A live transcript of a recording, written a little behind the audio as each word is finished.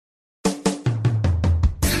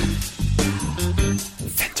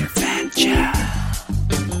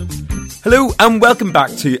Hello and welcome back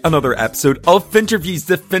to another episode of Finterviews,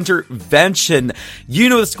 the Fintervention. You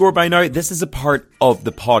know the score by now. This is a part of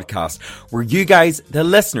the podcast where you guys, the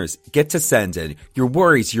listeners, get to send in your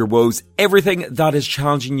worries, your woes, everything that is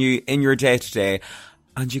challenging you in your day to day,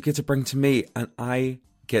 and you get to bring to me, and I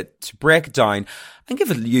get to break it down and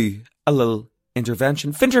give you a little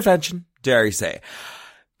intervention, Fintervention, dare I say.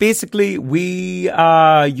 Basically, we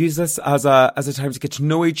use this as a time to get to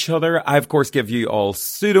know each other. I, of course, give you all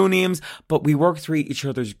pseudonyms, but we work through each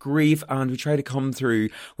other's grief and we try to come through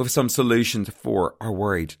with some solutions for our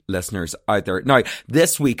worried listeners out there. Now,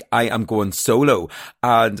 this week I am going solo,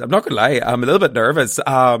 and I'm not going to lie, I'm a little bit nervous.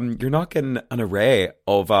 You're not getting an array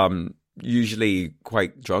of usually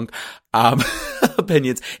quite drunk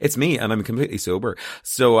opinions. It's me, and I'm completely sober,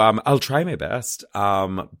 so I'll try my best.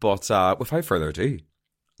 But without further ado,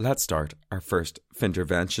 let's start our first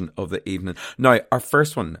Fintervention of the evening. Now, our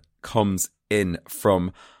first one comes in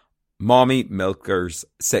from Mommy Milkers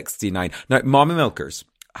 69. Now, Mommy Milkers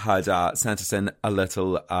had sent us in a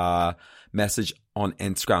little message on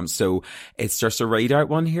Instagram, so it's just a read out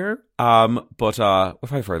one here. But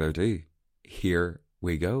without further ado, here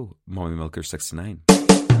we go. Mommy Milkers 69.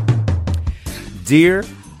 Dear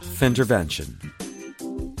Fintervention,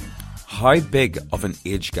 how big of an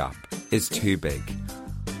age gap is too big?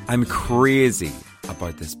 I'm crazy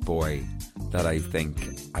about this boy that I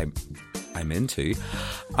think I'm into.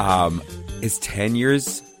 Is 10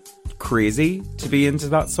 years crazy to be into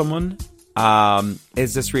that someone?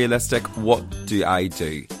 Is this realistic? What do I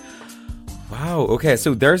do? Wow, okay,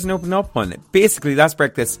 so there's an open up one. Basically, let's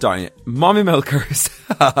break this down. Mommy Milkers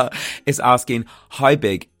is asking, how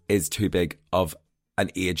big is too big of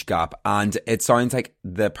an age gap? And it sounds like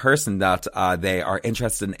the person that they are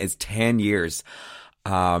interested in is 10 years.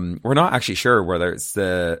 We're not actually sure whether it's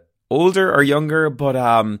the older or younger,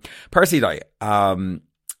 but personally, I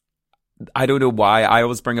don't know why I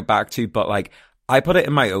always bring it back to, but like, I put it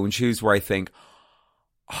in my own shoes where I think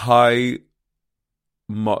how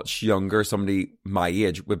much younger somebody my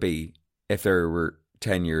age would be if they were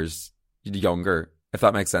 10 years younger, if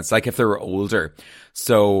that makes sense. Like if they were older.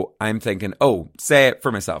 So I'm thinking, say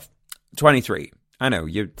for myself, 23. I know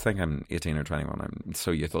you'd think I'm 18 or 21. I'm so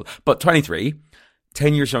youthful, but 23.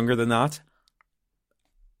 10 years younger than that,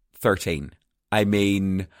 13. I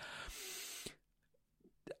mean,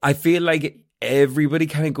 I feel like everybody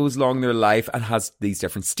kind of goes along their life and has these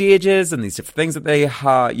different stages and these different things that they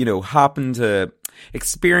happen to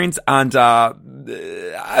experience. And I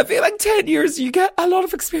feel like 10 years, you get a lot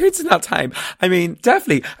of experience in that time. I mean,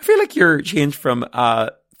 definitely. I feel like you're changed from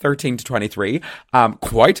 13 to 23,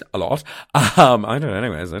 quite a lot. I don't know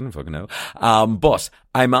anyways, I don't fucking know. But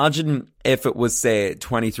I imagine if it was, say,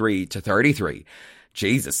 23 to 33,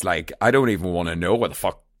 Jesus, like, I don't even want to know what the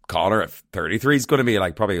fuck Connor at 33 is going to be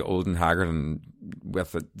like, probably old and haggard and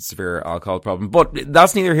with a severe alcohol problem. But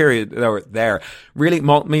that's neither here nor there. Really,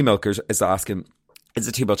 Mommy Milkers is asking, is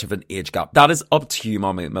it too much of an age gap? That is up to you,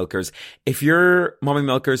 Mommy Milkers. If your Mommy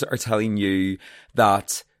Milkers are telling you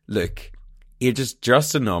that, look, age is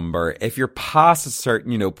just a number. If you're past a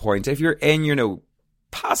certain, point, if you're in,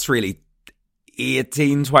 past really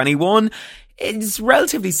 18, 21, it's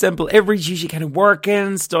relatively simple. Everybody's usually kind of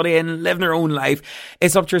working, studying, living their own life.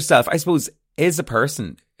 It's up to yourself. I suppose, is a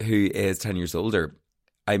person who is 10 years older,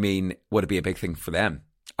 I mean, would it be a big thing for them?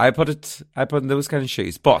 I put in those kind of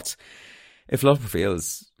shoes. But if love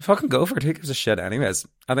prevails, fucking go for it. Who gives a shit anyways?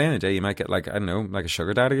 At the end of the day, you might get like a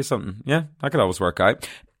sugar daddy or something. Yeah, that could always work out.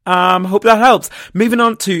 Hope that helps. Moving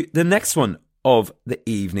on to the next one of the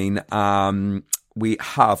evening. We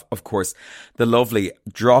have, of course, the lovely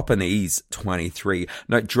Dropanese 23.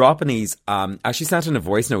 Now, Dropanese, actually sent in a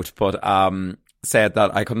voice note, but, said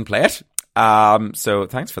that I couldn't play it. So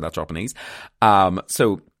thanks for that, Dropanese.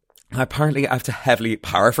 So apparently I have to heavily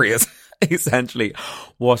paraphrase essentially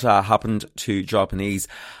what, happened to Dropanese,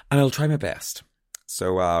 and I'll try my best.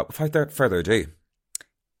 So, without further ado,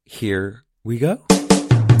 here we go.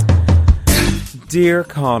 Dear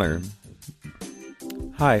Connor,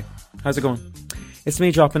 hi, how's it going? It's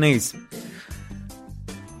me, Japanese.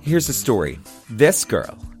 Here's the story. This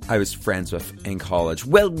girl I was friends with in college.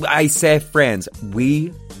 Well, I say friends.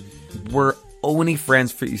 We were only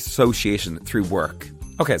friends for association through work.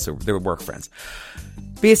 Okay, so they were work friends.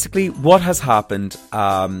 Basically, what has happened,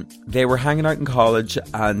 they were hanging out in college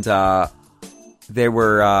and they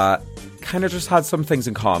were kind of just had some things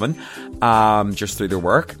in common just through their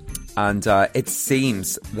work. And it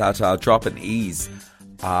seems that Dropanese,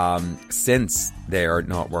 since they are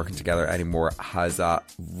not working together anymore, has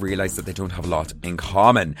realised that they don't have a lot in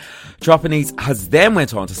common. Dropanese has then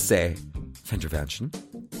went on to say, Fintervention,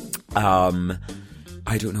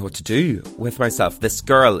 I don't know what to do with myself. This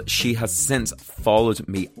girl, she has since followed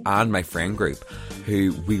me and my friend group,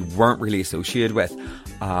 who we weren't really associated with,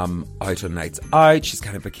 out on nights out. She's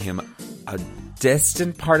kind of became a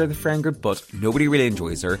distant part of the friend group, but nobody really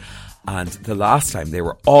enjoys her. And the last time they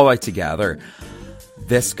were all out together,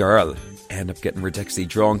 this girl ended up getting ridiculously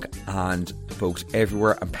drunk and booked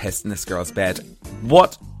everywhere and pissed in this girl's bed.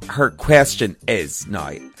 What her question is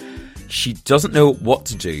now, she doesn't know what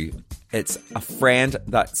to do. It's a friend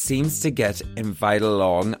that seems to get invited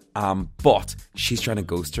along, but she's trying to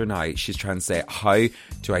ghost her now. She's trying to say, how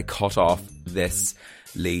do I cut off this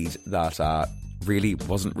lead that really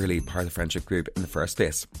wasn't really part of the friendship group in the first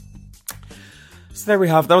place? So there we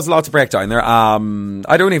have. That was a lot to break down there.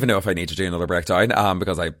 I don't even know if I need to do another breakdown,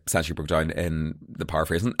 because I essentially broke down in the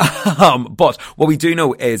paraphrasing. But what we do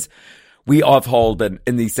know is we have all been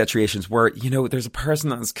in these situations where, you know, there's a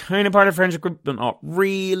person that's kind of part of a friendship group, but not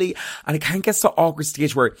really. And it kind of gets to an awkward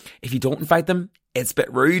stage where if you don't invite them, it's a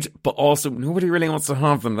bit rude, but also nobody really wants to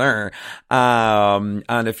have them there.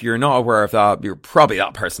 And if you're not aware of that, you're probably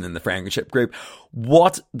that person in the friendship group.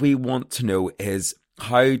 What we want to know is,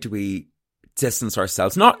 how do we distance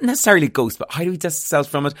ourselves? Not necessarily ghost, but how do we distance ourselves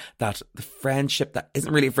from it? That the friendship that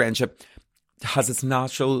isn't really a friendship has its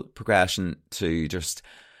natural progression to just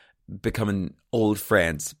becoming old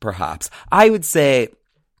friends, perhaps. I would say,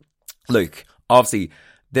 look, obviously,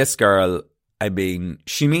 this girl, I mean,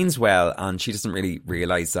 she means well, and she doesn't really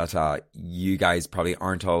realise that you guys probably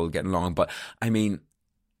aren't all getting along. But, I mean,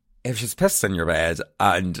 if she's pissed in your bed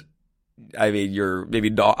and, I mean, you're maybe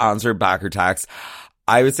not answering back her text,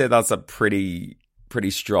 I would say that's a pretty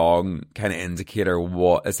strong kind of indicator of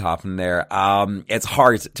what is happening there. It's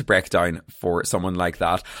hard to break down for someone like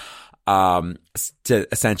that. To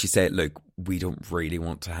essentially say, look, we don't really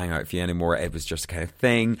want to hang out with you anymore. It was just a kind of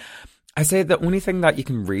thing. I say the only thing that you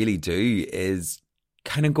can really do is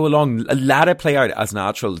kind of go along, let it play out as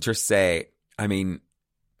natural. Just say, I mean,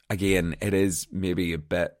 again, it is maybe a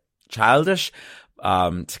bit childish,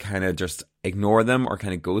 to kind of just ignore them or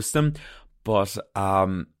kind of ghost them. But,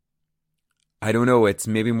 I don't know, it's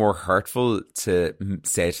maybe more hurtful to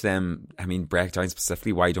say to them, I mean, break down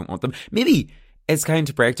specifically why you don't want them. Maybe it's kind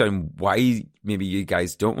of break down why maybe you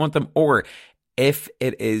guys don't want them, or if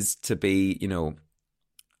it is to be, you know,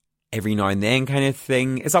 every now and then kind of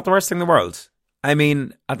thing, is that the worst thing in the world? I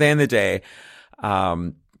mean, at the end of the day,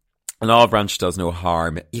 an olive branch does no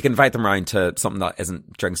harm. You can invite them around to something that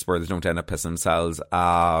isn't drinks where they don't end up pissing themselves.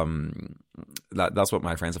 That's what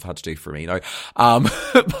my friends have had to do for me now.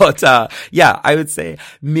 Yeah, I would say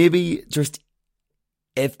maybe just,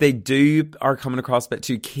 if they are coming across a bit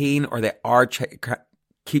too keen, or they are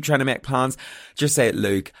keep trying to make plans, just say,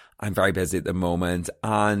 look, I'm very busy at the moment.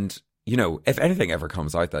 And, you know, if anything ever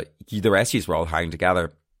comes out that the rest of you were all hanging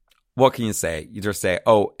together, what can you say? You just say,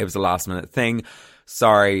 oh, it was a last minute thing.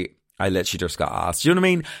 Sorry, I literally just got asked. Do you know what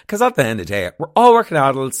I mean? Because at the end of the day, we're all working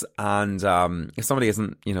adults. And if somebody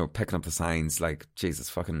isn't, you know, picking up the signs, like, Jesus,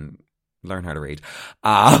 fucking learn how to read.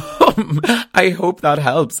 I hope that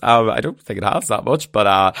helps. I don't think it has that much, but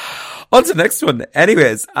on to the next one.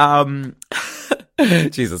 Anyways,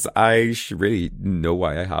 Jesus, I should really know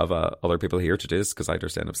why I have other people here to do this, because I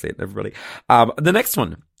just end up slating everybody. The next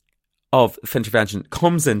one of Fintervention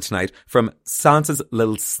comes in tonight from Santa's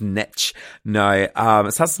Little Snitch. Now,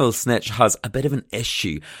 Santa's Little Snitch has a bit of an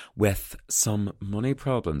issue with some money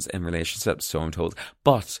problems in relationships, so I'm told,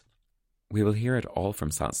 but we will hear it all from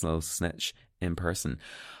Santa's Little Snitch in person.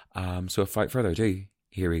 So without further ado,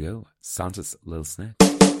 here we go. Santa's Little Snitch.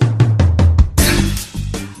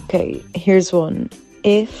 Okay, here's one.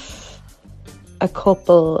 If a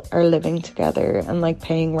couple are living together and like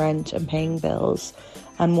paying rent and paying bills,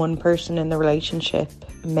 and one person in the relationship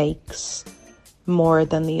makes more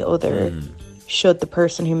than the other, should the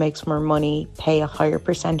person who makes more money pay a higher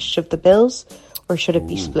percentage of the bills, or should it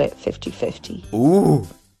be split 50-50?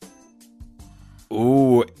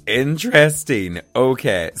 Ooh, interesting.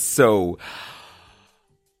 Okay, so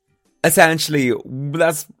essentially,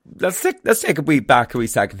 let's take a wee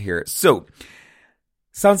second here. So,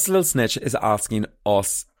 Santa's Little Snitch is asking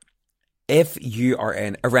us, if you are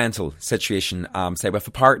in a rental situation, say with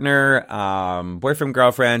a partner, boyfriend,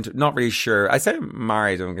 girlfriend, not really sure. I say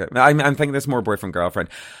married. I'm thinking there's more boyfriend, girlfriend,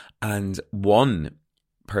 and one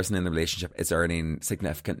person in the relationship is earning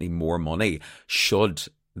significantly more money. Should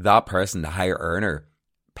that person, the higher earner,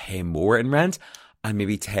 pay more in rent and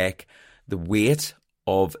maybe take the weight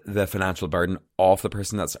of the financial burden off the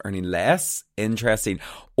person that's earning less? Interesting.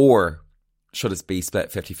 Or should it be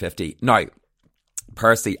split 50-50? Now,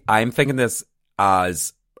 personally, I'm thinking this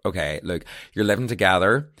as, okay, look, you're living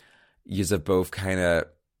together. You've both kind of,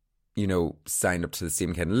 signed up to the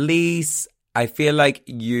same kind of lease. I feel like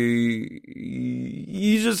you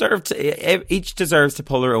deserve to, each deserves to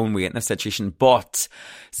pull their own weight in a situation. But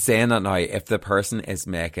saying that now, if the person is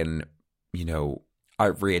making,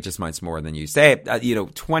 outrageous amounts more than you, say,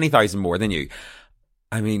 20,000 more than you,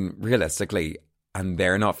 I mean, realistically, and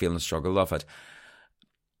they're not feeling the struggle of it,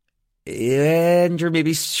 and you're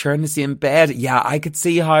maybe sharing the same bed, yeah, I could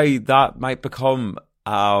see how that might become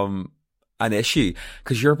an issue,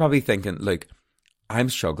 because you're probably thinking, look, I'm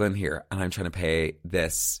struggling here and I'm trying to pay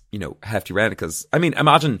this, hefty rent. Because, I mean,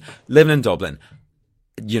 imagine living in Dublin,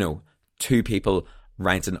 two people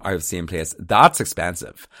renting out of the same place. That's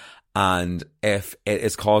expensive. And if it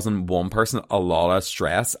is causing one person a lot of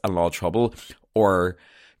stress, a lot of trouble, or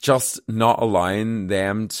just not allowing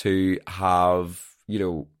them to have,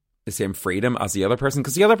 the same freedom as the other person,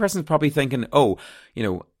 because the other person is probably thinking, oh,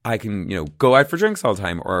 I can, go out for drinks all the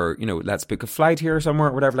time, or, let's book a flight here or somewhere,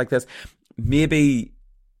 or whatever like this. Maybe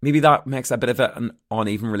that makes a bit of an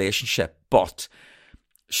uneven relationship. But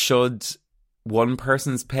should one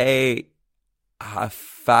person's pay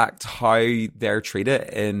affect how they're treated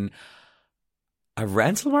in a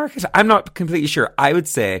rental market? I'm not completely sure. I would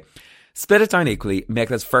say split it down equally, make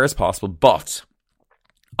it as fair as possible. But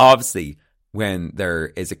obviously, when there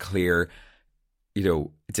is a clear,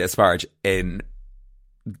 disparage in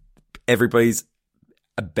everybody's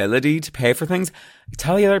ability to pay for things,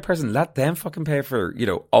 tell the other person, let them fucking pay for,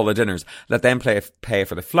 all the dinners. Let them pay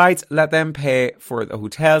for the flights. Let them pay for the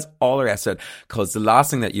hotels, all the rest of it. Because the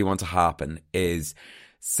last thing that you want to happen is,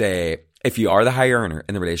 say, if you are the high earner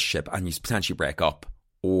in the relationship and you potentially break up,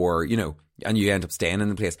 or, and you end up staying in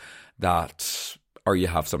the place or you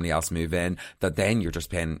have somebody else move in, that then you're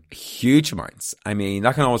just paying huge amounts. I mean,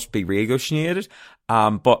 that can always be renegotiated.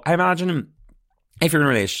 But I imagine if you're in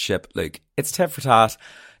a relationship, look, it's tit for tat,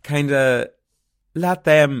 kind of let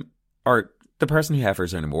them, or the person who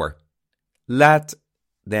offers earning more, let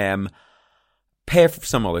them pay for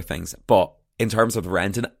some other things. But in terms of the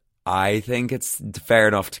renting, I think it's fair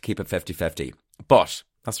enough to keep it 50-50. But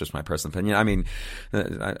that's just my personal opinion. I mean,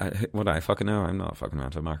 what do I fucking know? I'm not a fucking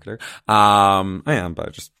rental marketer. I am,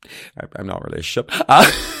 but I'm not a relationship. I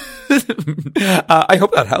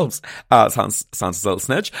hope that helps. Sounds a little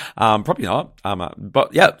snitch. Probably not.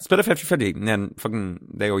 But yeah, split it 50-50 and then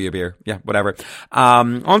fucking they owe you a beer. Yeah, whatever.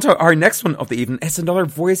 On to our next one of the evening. It's another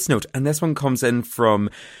voice note, and this one comes in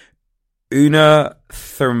from Una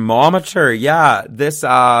Thermometer. Yeah, this,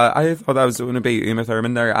 I thought that was going to be Uma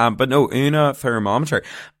Thurman there. But no, Una Thermometer.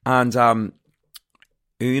 And,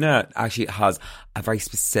 Una actually has a very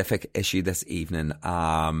specific issue this evening.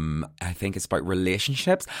 I think it's about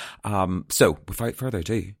relationships. So without further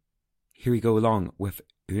ado, here we go along with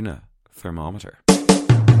Una Thermometer.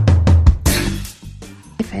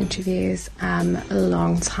 Interviews, a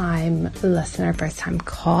long time listener, first time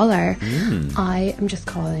caller. I am just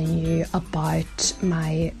calling you about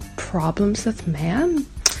my problems with men.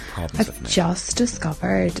 I've just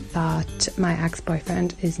discovered that my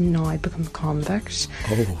ex-boyfriend is now become a convict.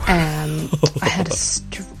 I had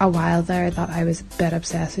a while there that I was a bit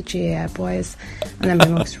obsessed with GAA boys, and then my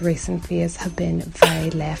most recent phase have been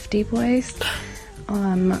very lefty boys.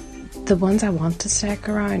 The ones I want to stick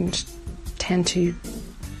around tend to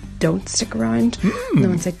don't stick around. The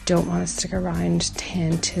ones I don't want to stick around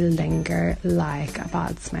tend to linger like a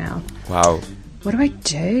bad smell. Wow. What do I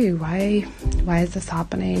do? Why is this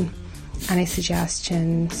happening? Any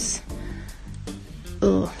suggestions?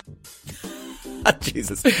 Ugh.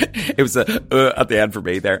 Jesus. It was a at the end for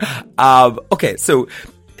me there. Okay, so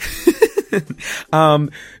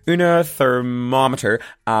Una Thermometer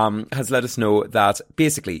has let us know that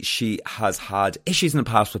basically she has had issues in the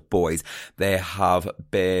past with boys. They have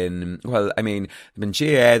been, well, I mean, they've been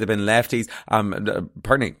GA, they've been lefties,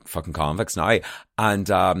 apparently fucking convicts now.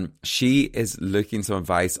 And she is looking some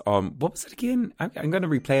advice on, what was it again? I'm going to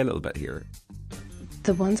replay a little bit here.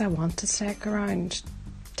 The ones I want to stick around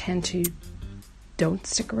tend to don't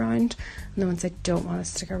stick around, and the ones I don't want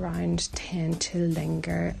to stick around tend to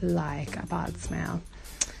linger like a bad smell.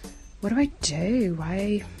 What do I do?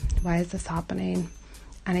 Why is this happening?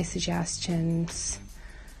 Any suggestions?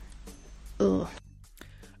 Ugh.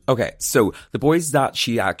 Okay, so the boys that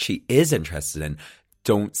she actually is interested in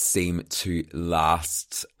don't seem to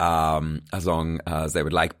last as long as they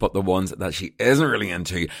would like, but the ones that she isn't really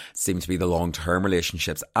into seem to be the long-term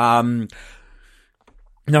relationships.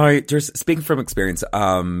 Now, speaking from experience,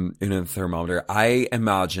 in a thermometer, I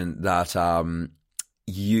imagine that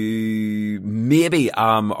you maybe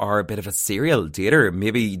are a bit of a serial dater.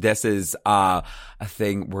 Maybe this is a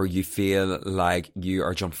thing where you feel like you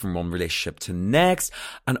are jumping from one relationship to next,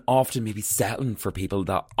 and often maybe settling for people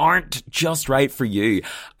that aren't just right for you.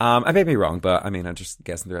 I may be wrong, but I mean, I'm just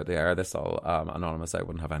guessing throughout the air. This all anonymous. I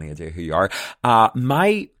wouldn't have any idea who you are.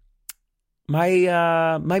 My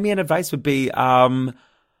main advice would be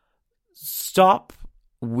stop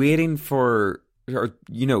waiting for, or,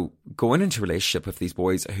 you know, going into a relationship with these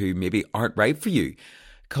boys who maybe aren't right for you.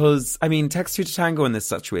 Because, I mean, takes two to tango in this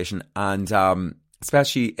situation. And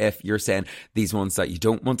especially if you're saying these ones that you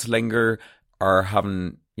don't want to linger are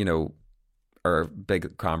having, you know, are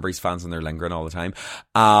big Cranberries fans and they're lingering all the time.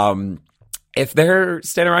 If they're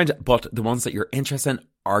staying around, but the ones that you're interested in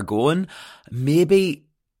are going, maybe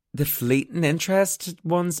the fleeting interest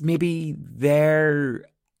ones, maybe they're...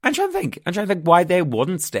 I'm trying to think why they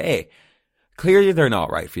wouldn't stay. Clearly, they're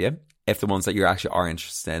not right for you if the ones that you actually are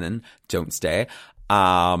interested in don't stay.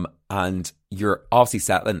 And you're obviously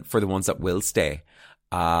settling for the ones that will stay.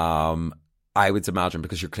 I would imagine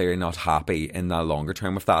because you're clearly not happy in the longer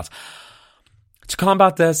term with that. To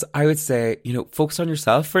combat this, I would say, you know, focus on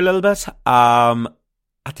yourself for a little bit.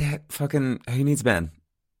 At the fucking, who needs men?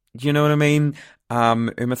 You know what I mean?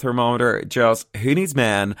 Uma Thermometer, just who needs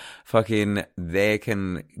men? Fucking, they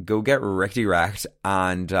can go get rickety wrecked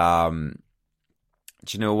and, do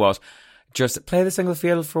you know what? Just play the single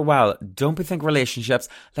field for a while. Don't be thinking relationships.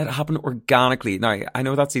 Let it happen organically. Now, I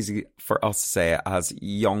know that's easy for us to say as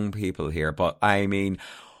young people here, but I mean,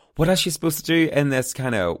 what else are you supposed to do in this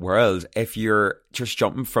kind of world if you're just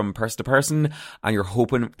jumping from person to person and you're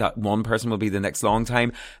hoping that one person will be the next long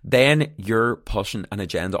time? Then you're pushing an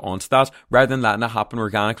agenda onto that rather than letting it happen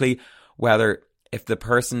organically. Whether if the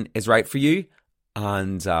person is right for you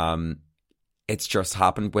and it's just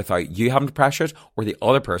happened without you having to pressure it, or the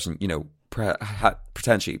other person, you know,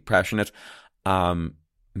 potentially pressuring it,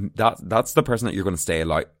 that's the person that you're going to stay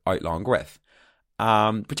out longer with.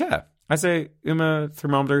 But yeah, I say, Uma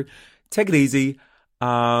Thermometer, take it easy, take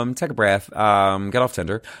a breath, get off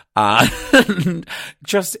Tinder, and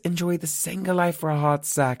just enjoy the single life for a hot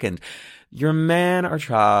second. Your men are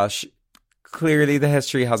trash. Clearly, the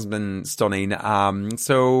history hasn't been stunning.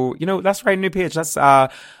 So, you know, let's write a new page. Let's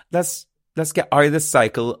get out of this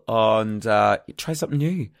cycle and try something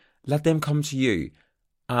new. Let them come to you.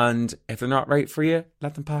 And if they're not right for you,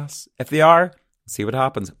 let them pass. If they are, see what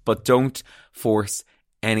happens. But don't force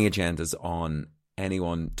any agendas on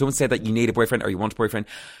anyone. Don't say that you need a boyfriend or you want a boyfriend.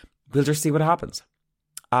 We'll just see what happens.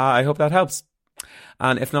 I hope that helps.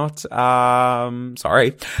 And if not,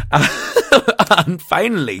 sorry. And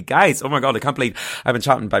finally, guys, oh my God, I can't believe I've been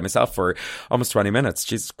chatting by myself for almost 20 minutes.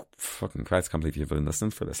 Jesus fucking Christ, I can't believe you've been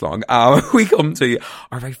listening for this long. We come to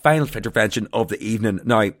our very final intervention of the evening.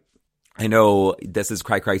 Now, I know this is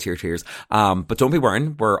cry tears, but don't be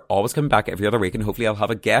worrying. We're always coming back every other week, and hopefully I'll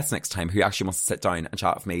have a guest next time who actually wants to sit down and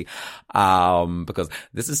chat with me, because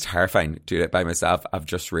this is terrifying doing it by myself. I've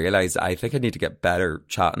just realised I think I need to get better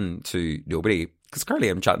chatting to nobody, because currently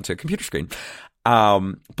I'm chatting to a computer screen.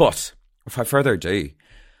 But without further ado,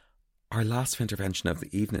 our last intervention of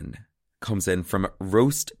the evening comes in from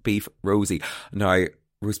Roast Beef Rosie. Now,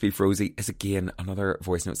 Roast Beef Rosie is again another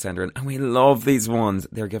voice note sender, and we love these ones.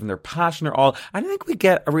 They're giving their passion or all, and I think we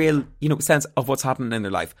get a real, you know, sense of what's happening in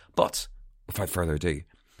their life. But without further ado,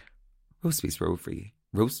 Roast Beef Rosie.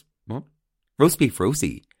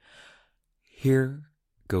 Here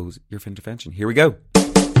goes your intervention. Here we go.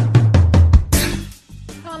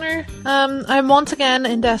 Connor, I'm once again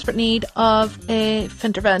in desperate need of a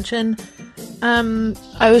intervention.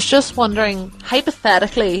 I was just wondering,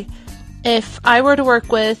 hypothetically, if I were to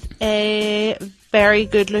work with a very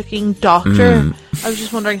good-looking doctor, I was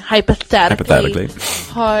just wondering, hypothetically,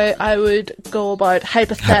 how I would go about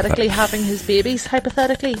hypothetically having his babies.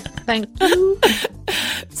 Hypothetically, thank you.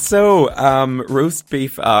 So, Roast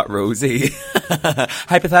Beef Rosie,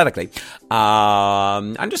 hypothetically,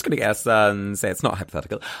 I'm just going to guess and say it's not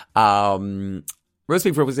hypothetical. Roast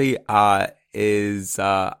Beef Rosie has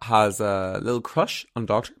a little crush on a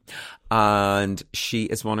doctor, and she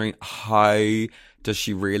is wondering how does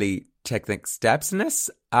she really take the next steps in this.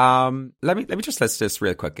 Let me just list this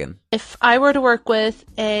real quick in. If I were to work with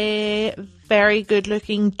a very good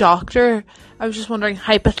looking doctor, I was just wondering,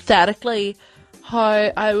 hypothetically,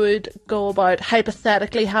 how I would go about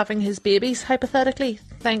hypothetically having his babies. Hypothetically,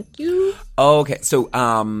 thank you. Okay, so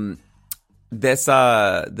This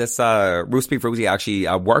Roast Beef Rosie actually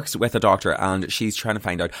works with a doctor, and she's trying to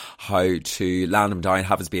find out how to land him down,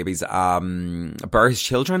 have his babies, bear his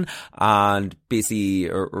children, and basically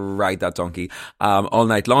ride that donkey all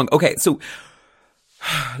night long. Okay, so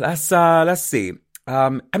let's see.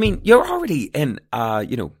 I mean, you're already in,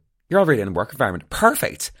 you're already in a work environment.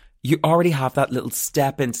 Perfect. You already have that little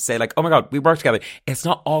step in to say like, oh my God, we work together. It's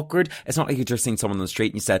not awkward. It's not like you just seen someone on the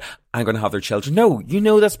street and you said, I'm going to have their children. No, you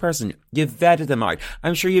know this person. You've vetted them out.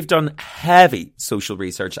 I'm sure you've done heavy social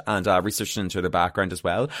research and research into their background as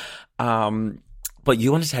well. But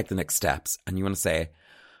you want to take the next steps and you want to say,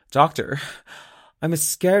 doctor, I'm a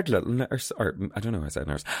scared little nurse, or I don't know why I said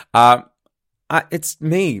nurse. It's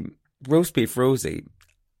me, Roast Beef Rosie.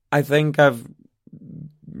 I think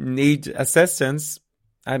need assistance.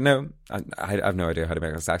 I don't know. I have no idea how to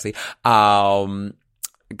make this sexy. Can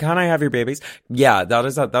I have your babies? Yeah,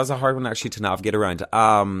 that was a hard one actually to navigate around.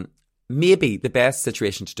 Maybe the best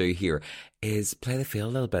situation to do here is play the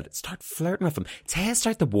field a little bit. Start flirting with them. Test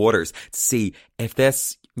out the waters to see if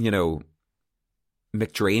this, McDreamy,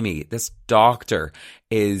 this doctor,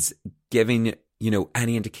 is giving,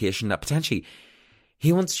 any indication that potentially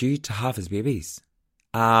he wants you to have his babies.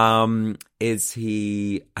 Is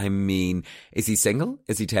he single?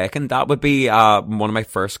 Is he taken? That would be one of my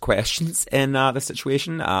first questions in this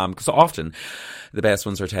situation, because often the best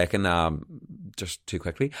ones are taken just too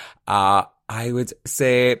quickly. I would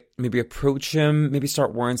say maybe approach him, maybe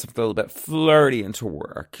start wearing something a little bit flirty into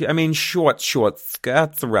work. I mean, short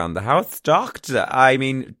skirts around the house, doctor. I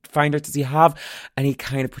mean, find out, does he have any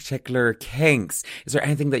kind of particular kinks? Is there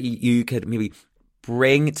anything that you could maybe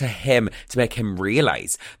bring to him to make him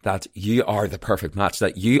realize that you are the perfect match,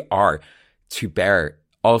 that you are to bear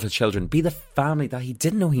all of his children, be the family that he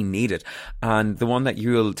didn't know he needed, and the one that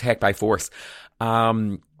you'll take by force.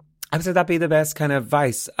 I would say that'd be the best kind of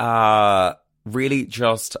advice. Really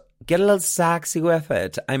just get a little sexy with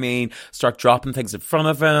it. I mean, start dropping things in front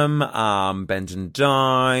of him, bending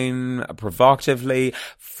down, provocatively,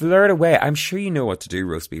 flirt away. I'm sure you know what to do,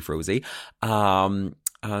 Roast Beef Rosie. And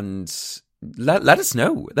let us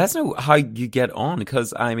know. Let us know how you get on,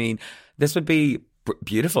 because I mean, this would be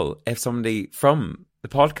beautiful if somebody from the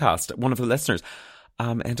podcast, one of the listeners,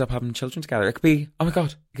 end up having children together. It could be, oh my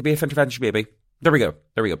God, it could be a intervention baby. There we go.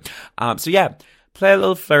 So yeah, play a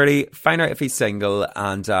little flirty, find out if he's single,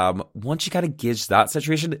 and once you kind of gauge that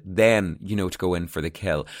situation, then to go in for the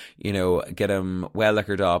kill. Get him well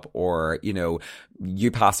liquored up, or you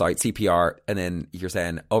pass out CPR, and then you're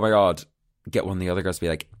saying, oh my God, get one of the other girls to be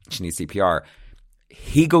like, she needs CPR.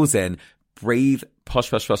 He goes in, breathe,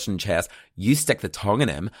 push in chest. You stick the tongue in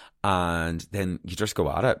him, and then you just go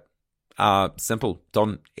at it. Simple,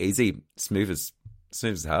 done, easy, smooth as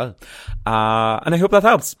hell. And I hope that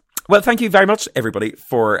helps. Well, thank you very much, everybody,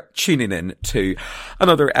 for tuning in to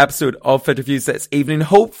another episode of Finterviews this evening.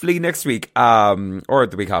 Hopefully next week, or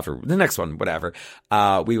the week after, the next one, whatever,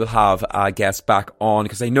 we will have a guest back on,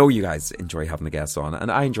 because I know you guys enjoy having the guests on,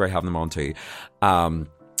 and I enjoy having them on too.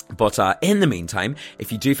 But in the meantime,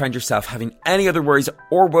 if you do find yourself having any other worries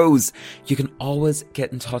or woes, you can always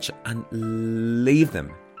get in touch and leave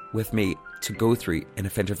them with me to go through in a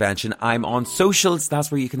Fintervention. I'm on socials.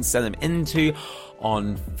 That's where you can send them into.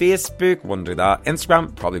 On Facebook, wouldn't do that.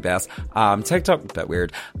 Instagram, probably best. TikTok, a bit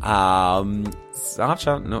weird.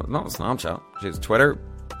 Snapchat, no, not Snapchat. Just Twitter.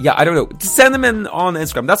 Yeah, I don't know. Send them in on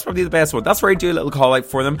Instagram. That's probably the best one. That's where I do a little call out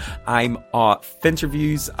for them. I'm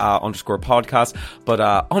Finterviews _podcast. But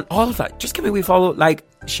on all of that, just give me a wee follow, like,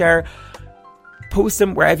 share, post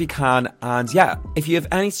them wherever you can. And yeah, if you have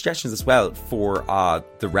any suggestions as well for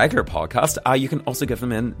the regular podcast, you can also give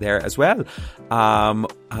them in there as well.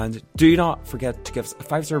 And do not forget to give us a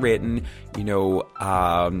 5-star rating,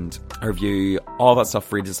 and a review. All that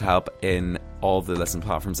stuff really does help in all the listening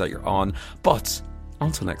platforms that you're on. But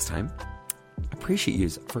until next time, appreciate you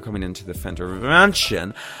for coming into the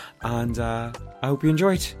Fintervention, and I hope you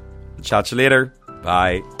enjoyed. Chat to you later.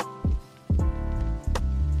 Bye.